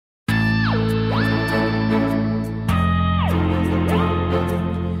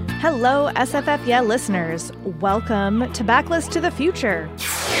hello, SFF Yeah listeners. Welcome to Backlist to the Future,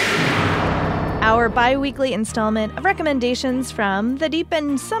 our bi-weekly installment of recommendations from the deep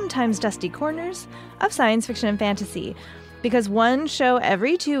and sometimes dusty corners of science fiction and fantasy. Because one show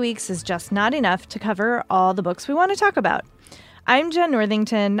every 2 weeks is just not enough to cover all the books we want to talk about. I'm Jen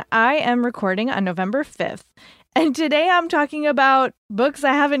Northington. I am recording on November 5th. And today I'm talking about books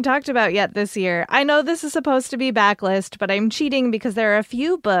I haven't talked about yet this year. I know this is supposed to be backlist, but I'm cheating because there are a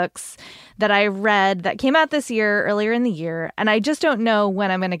few books that I read that came out this year, earlier in the year, and I just don't know when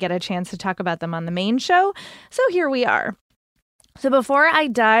I'm going to get a chance to talk about them on the main show. So here we are. So before I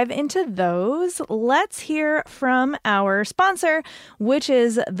dive into those, let's hear from our sponsor, which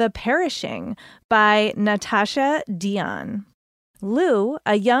is The Perishing by Natasha Dion. Lou,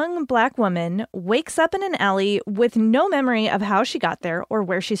 a young Black woman, wakes up in an alley with no memory of how she got there or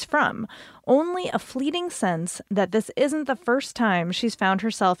where she's from, only a fleeting sense that this isn't the first time she's found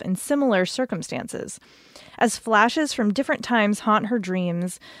herself in similar circumstances. As flashes from different times haunt her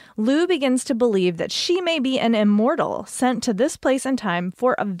dreams, Lou begins to believe that she may be an immortal sent to this place and time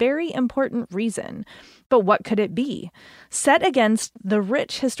for a very important reason. But what could it be? Set against the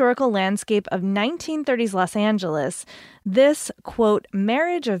rich historical landscape of 1930s Los Angeles, this, quote,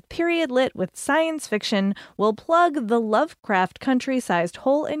 marriage of period lit with science fiction will plug the Lovecraft country-sized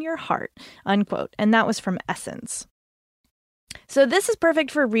hole in your heart, unquote. And that was from Essence. So this is perfect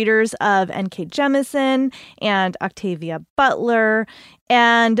for readers of N.K. Jemisin and Octavia Butler,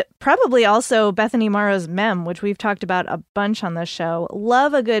 and probably also Bethany Morrow's Mem, which we've talked about a bunch on the show.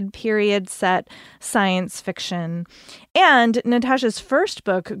 Love a good period set science fiction. And Natasha's first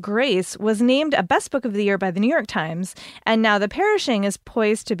book, Grace, was named a Best Book of the Year by the New York Times, and now The Perishing is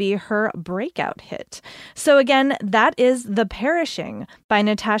poised to be her breakout hit. So again, that is The Perishing by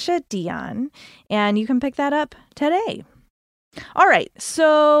Natasha Dion, and you can pick that up today. All right,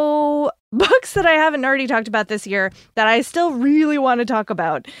 so books that I haven't already talked about this year that I still really want to talk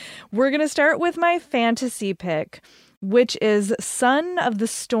about. We're going to start with my fantasy pick, which is Son of the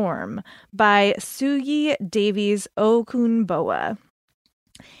Storm by Suyi Davies Okunbowa.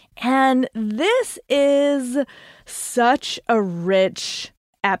 And this is such a rich,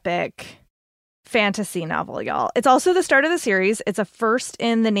 epic fantasy novel, y'all. It's also the start of the series. It's a first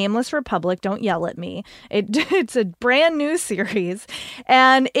in the Nameless Republic. Don't yell at me. It's a brand new series,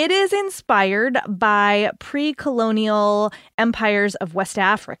 and it is inspired by pre-colonial empires of West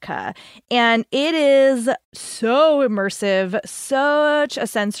Africa. And it is so immersive, such a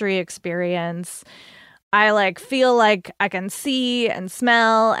sensory experience. I feel like I can see and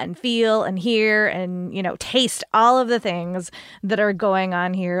smell and feel and hear and, taste all of the things that are going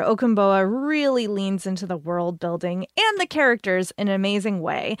on here. Okunbowa really leans into the world building and the characters in an amazing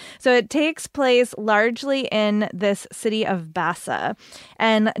way. So it takes place largely in this city of Bassa.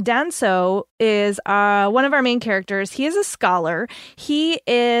 And Danso is one of our main characters. He is a scholar. He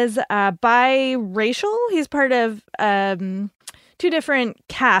is biracial. He's part of two different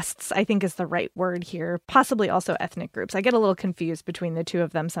castes, I think is the right word here, possibly also ethnic groups. I get a little confused between the two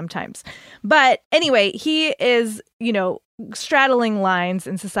of them sometimes. But anyway, he is, straddling lines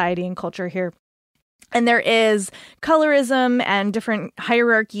in society and culture here. And there is colorism and different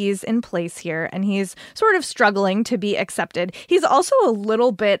hierarchies in place here, and he's sort of struggling to be accepted. He's also a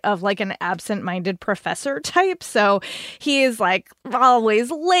little bit of an absent-minded professor type, so he is always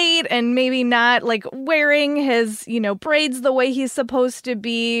late and maybe not wearing his, braids the way he's supposed to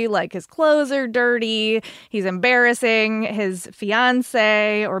be, his clothes are dirty, he's embarrassing his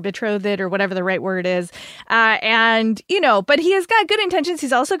fiance or betrothed or whatever the right word is, but he has got good intentions.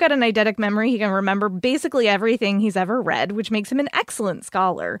 He's also got an eidetic memory. He can remember basically everything he's ever read, which makes him an excellent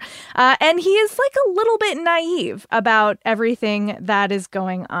scholar. And he is a little bit naive about everything that is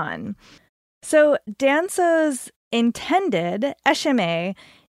going on. So Danso's intended, Eshime,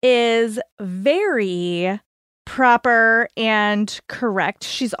 is very proper and correct.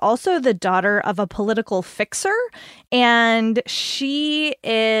 She's also the daughter of a political fixer, and she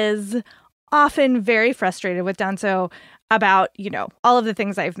is often very frustrated with Danso about, all of the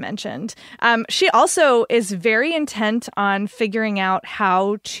things I've mentioned. She also is very intent on figuring out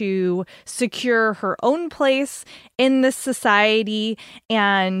how to secure her own place in this society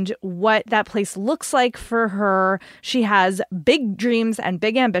and what that place looks like for her. She has big dreams and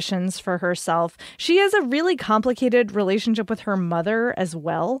big ambitions for herself. She has a really complicated relationship with her mother as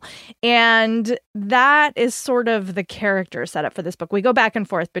well. And that is sort of the character setup for this book. We go back and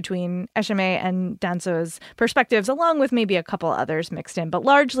forth between Eshime and Danso's perspectives, along with maybe a couple others mixed in, but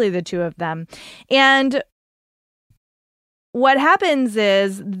largely the two of them. And what happens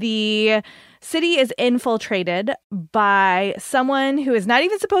is the city is infiltrated by someone who is not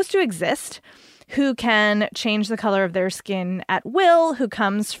even supposed to exist, who can change the color of their skin at will, who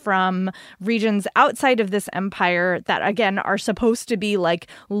comes from regions outside of this empire that, again, are supposed to be like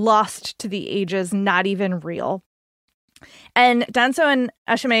lost to the ages, not even real. And Danso and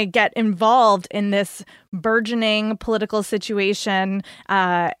Ashime get involved in this burgeoning political situation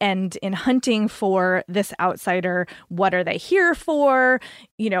and in hunting for this outsider. What are they here for?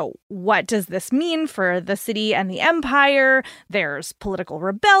 You know, what does this mean for the city and the empire? There's political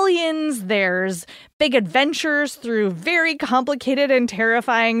rebellions. There's big adventures through very complicated and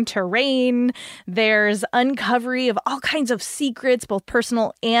terrifying terrain. There's uncovery of all kinds of secrets, both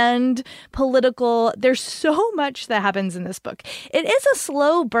personal and political. There's so much that happens in this book. It is a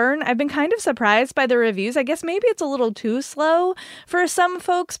slow burn. I've been kind of surprised by the reviews. I guess maybe it's a little too slow for some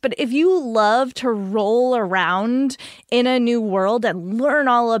folks, but if you love to roll around in a new world and learn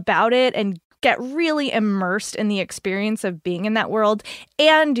all about it and get really immersed in the experience of being in that world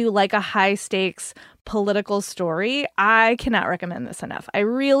and do like a high stakes political story, I cannot recommend this enough. I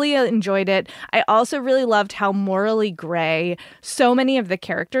really enjoyed it. I also really loved how morally gray so many of the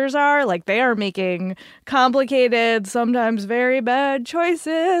characters are. Like, they are making complicated, sometimes very bad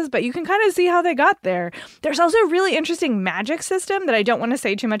choices, but you can kind of see how they got there. There's also a really interesting magic system that I don't want to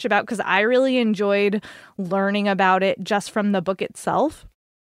say too much about because I really enjoyed learning about it just from the book itself.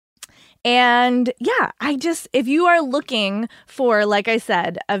 And yeah, if you are looking for, like I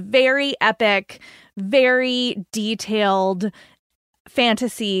said, a very epic, very detailed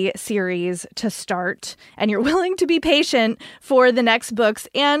fantasy series to start, and you're willing to be patient for the next books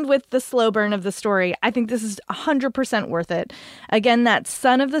and with the slow burn of the story, I think this is 100% worth it. Again, that's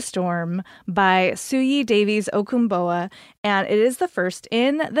Son of the Storm by Suyi Davies Okumboa, and it is the first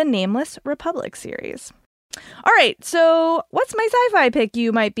in the Nameless Republic series. All right, so what's my sci-fi pick,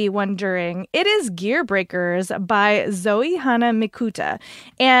 you might be wondering? It is Gearbreakers by Zoe Hana Mikuta.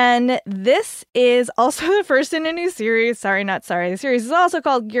 And this is also the first in a new series. Sorry, not sorry. The series is also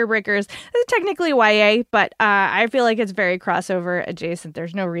called Gearbreakers. It's technically YA, but I feel like it's very crossover adjacent.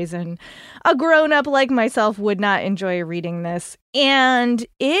 There's no reason a grown-up like myself would not enjoy reading this. And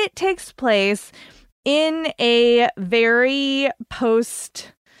it takes place in a very post-collapse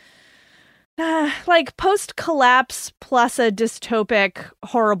plus a dystopic,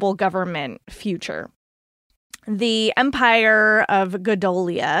 horrible government future. The Empire of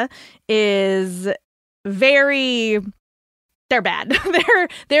Godolia is they're bad.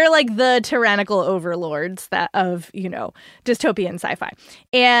 They're like the tyrannical overlords of dystopian sci-fi.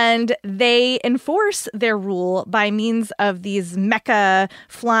 And they enforce their rule by means of these mecha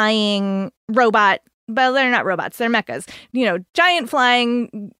flying robot, but they're not robots, they're mechas. Giant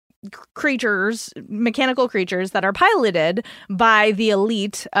flying creatures, mechanical creatures that are piloted by the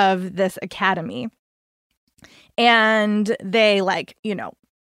elite of this academy. And they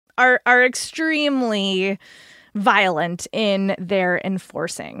are extremely violent in their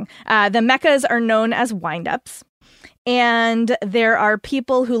enforcing. The mechas are known as wind-ups. And there are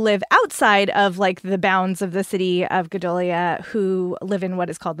people who live outside of the bounds of the city of Godolia who live in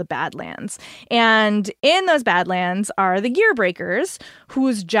what is called the Badlands. And in those Badlands are the Gearbreakers,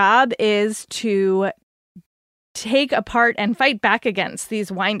 whose job is to take apart and fight back against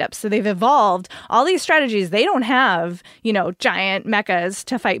these wind-ups. So they've evolved all these strategies. They don't have, giant mechas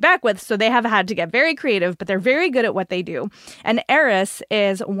to fight back with. So they have had to get very creative, but they're very good at what they do. And Eris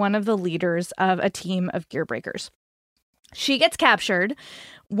is one of the leaders of a team of Gearbreakers. She gets captured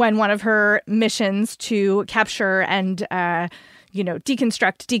when one of her missions to capture and,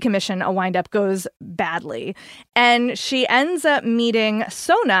 deconstruct, decommission a wind-up goes badly. And she ends up meeting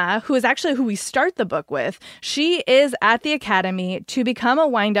Sona, who is actually who we start the book with. She is at the academy to become a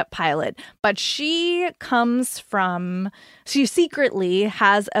wind-up pilot, but she secretly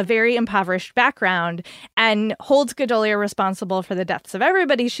has a very impoverished background and holds Godolia responsible for the deaths of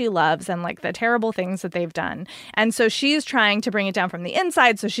everybody she loves and the terrible things that they've done. And so she's trying to bring it down from the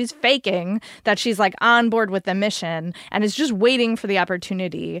inside. So she's faking that she's on board with the mission and is just waiting for the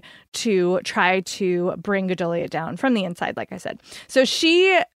opportunity to try to bring Godolia down from the inside, like I said. So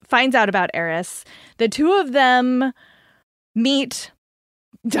she finds out about Eris. The two of them meet.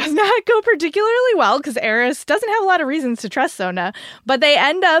 Does not go particularly well because Eris doesn't have a lot of reasons to trust Sona, but they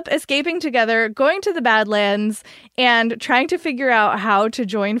end up escaping together, going to the Badlands, and trying to figure out how to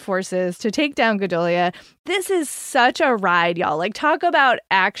join forces to take down Godolia. This is such a ride, y'all. Talk about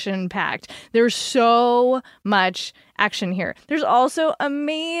action-packed. There's so much action here. There's also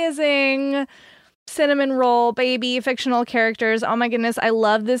amazing cinnamon roll baby fictional characters. Oh my goodness, I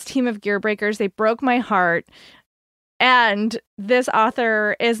love this team of Gearbreakers. They broke my heart. And this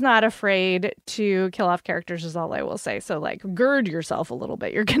author is not afraid to kill off characters, is all I will say. So, like, gird yourself a little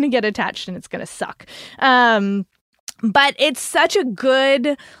bit. You're going to get attached and it's going to suck. But it's such a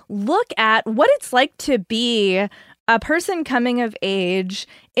good look at what it's like to be a person coming of age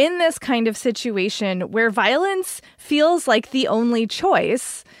in this kind of situation where violence feels like the only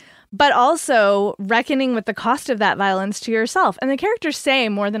choice, but also reckoning with the cost of that violence to yourself. And the characters say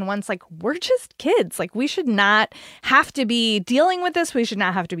more than once, like, we're just kids. Like, we should not have to be dealing with this. We should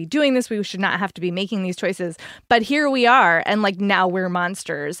not have to be doing this. We should not have to be making these choices. But here we are. And like, now we're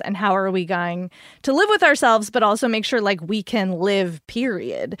monsters. And how are we going to live with ourselves, but also make sure like we can live,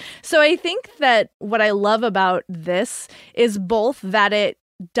 period. So I think that what I love about this is both that it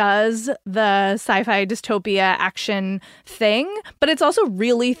does the sci-fi dystopia action thing, but it's also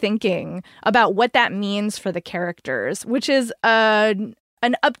really thinking about what that means for the characters, which is an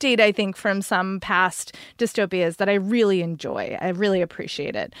update, I think, from some past dystopias that I really enjoy. I really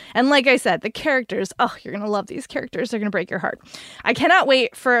appreciate it. And like I said, the characters, oh, you're going to love these characters. They're going to break your heart. I cannot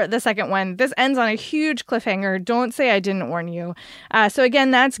wait for the second one. This ends on a huge cliffhanger. Don't say I didn't warn you. So again,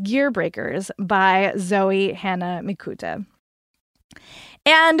 that's Gear Breakers by Zoe Hana Mikuta.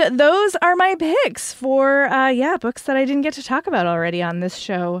 And those are my picks for, books that I didn't get to talk about already on this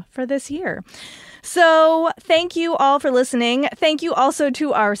show for this year. So thank you all for listening. Thank you also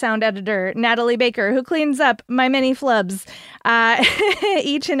to our sound editor, Natalie Baker, who cleans up my many flubs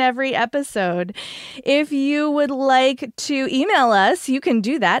each and every episode. If you would like to email us, you can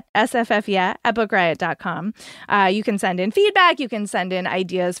do that, sffyeah@bookriot.com. You can send in feedback. You can send in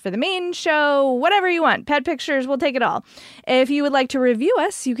ideas for the main show, whatever you want. Pet pictures, we'll take it all. If you would like to review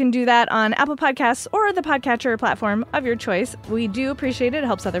us, you can do that on Apple Podcasts or the podcatcher platform of your choice. We do appreciate it. It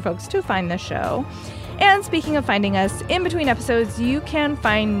helps other folks to find the show. And speaking of finding us, in between episodes, you can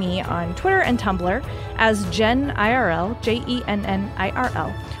find me on Twitter and Tumblr as JennIRL,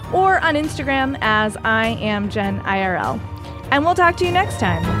 JENNIRL, or on Instagram as I am JennIRL. And we'll talk to you next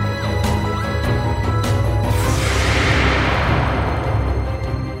time.